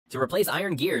To replace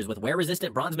iron gears with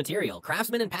wear-resistant bronze material,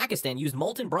 craftsmen in Pakistan used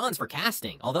molten bronze for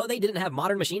casting. Although they didn't have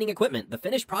modern machining equipment, the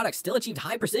finished product still achieved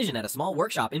high precision at a small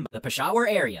workshop in the Peshawar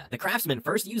area. The craftsmen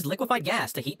first used liquefied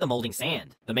gas to heat the molding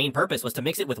sand. The main purpose was to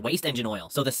mix it with waste engine oil,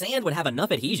 so the sand would have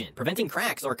enough adhesion, preventing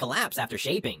cracks or collapse after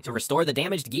shaping. To restore the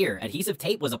damaged gear, adhesive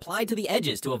tape was applied to the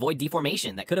edges to avoid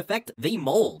deformation that could affect the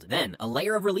mold. Then, a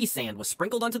layer of release sand was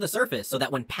sprinkled onto the surface so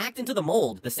that when packed into the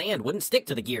mold, the sand wouldn't stick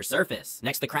to the gear surface.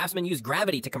 Next, the craftsman used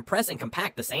gravity to compress and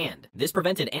compact the sand. This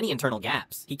prevented any internal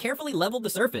gaps. He carefully leveled the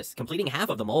surface, completing half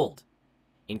of the mold.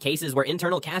 In cases where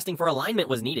internal casting for alignment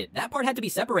was needed, that part had to be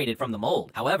separated from the mold.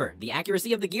 However, the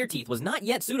accuracy of the gear teeth was not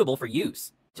yet suitable for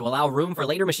use. To allow room for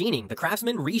later machining, the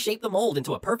craftsman reshaped the mold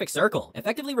into a perfect circle,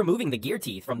 effectively removing the gear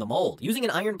teeth from the mold. Using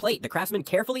an iron plate, the craftsman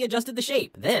carefully adjusted the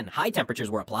shape. Then, high temperatures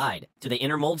were applied to the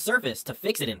inner mold surface to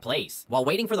fix it in place. While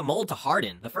waiting for the mold to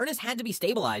harden, the furnace had to be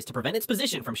stabilized to prevent its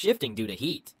position from shifting due to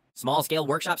heat. Small-scale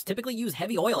workshops typically use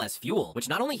heavy oil as fuel, which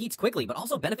not only heats quickly but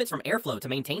also benefits from airflow to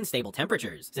maintain stable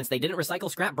temperatures. Since they didn't recycle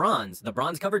scrap bronze, the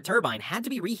bronze-covered turbine had to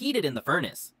be reheated in the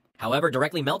furnace. However,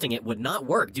 directly melting it would not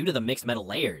work due to the mixed metal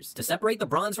layers. To separate the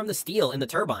bronze from the steel in the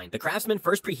turbine, the craftsman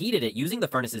first preheated it using the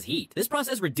furnace's heat. This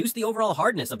process reduced the overall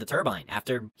hardness of the turbine.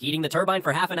 After heating the turbine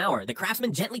for half an hour, the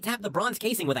craftsman gently tapped the bronze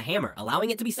casing with a hammer,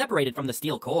 allowing it to be separated from the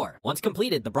steel core. Once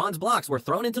completed, the bronze blocks were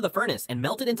thrown into the furnace and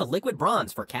melted into liquid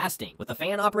bronze for casting. With the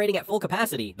fan operating at full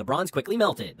capacity, the bronze quickly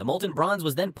melted. The molten bronze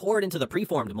was then poured into the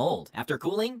preformed mold. After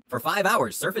cooling, for 5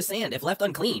 hours, surface sand, if left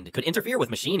uncleaned, could interfere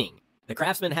with machining. The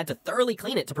craftsman had to thoroughly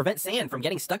clean it to prevent sand from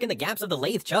getting stuck in the gaps of the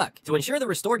lathe chuck. To ensure the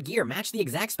restored gear matched the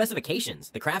exact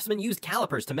specifications, the craftsman used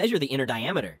calipers to measure the inner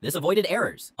diameter. This avoided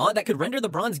errors that could render the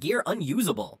bronze gear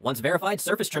unusable. Once verified,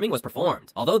 surface trimming was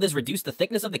performed. Although this reduced the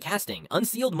thickness of the casting,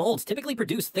 unsealed molds typically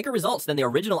produce thicker results than the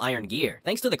original iron gear.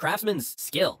 Thanks to the craftsman's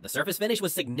skill, the surface finish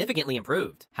was significantly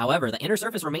improved. However, the inner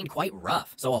surface remained quite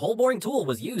rough, so a hole boring tool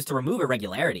was used to remove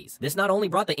irregularities. This not only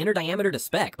brought the inner diameter to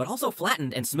spec, but also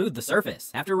flattened and smoothed the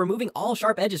surface. After removing all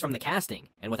sharp edges from the casting,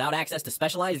 and without access to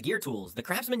specialized gear tools, the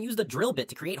craftsman used a drill bit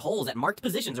to create holes at marked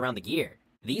positions around the gear.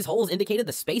 These holes indicated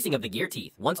the spacing of the gear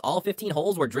teeth. Once all 15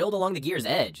 holes were drilled along the gear's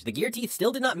edge, the gear teeth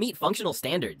still did not meet functional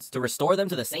standards. To restore them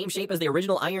to the same shape as the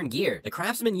original iron gear, the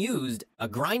craftsman used a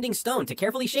grinding stone to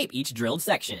carefully shape each drilled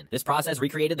section. This process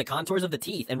recreated the contours of the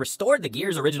teeth and restored the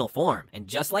gear's original form. And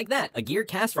just like that, a gear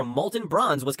cast from molten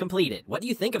bronze was completed. What do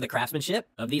you think of the craftsmanship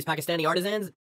of these Pakistani artisans?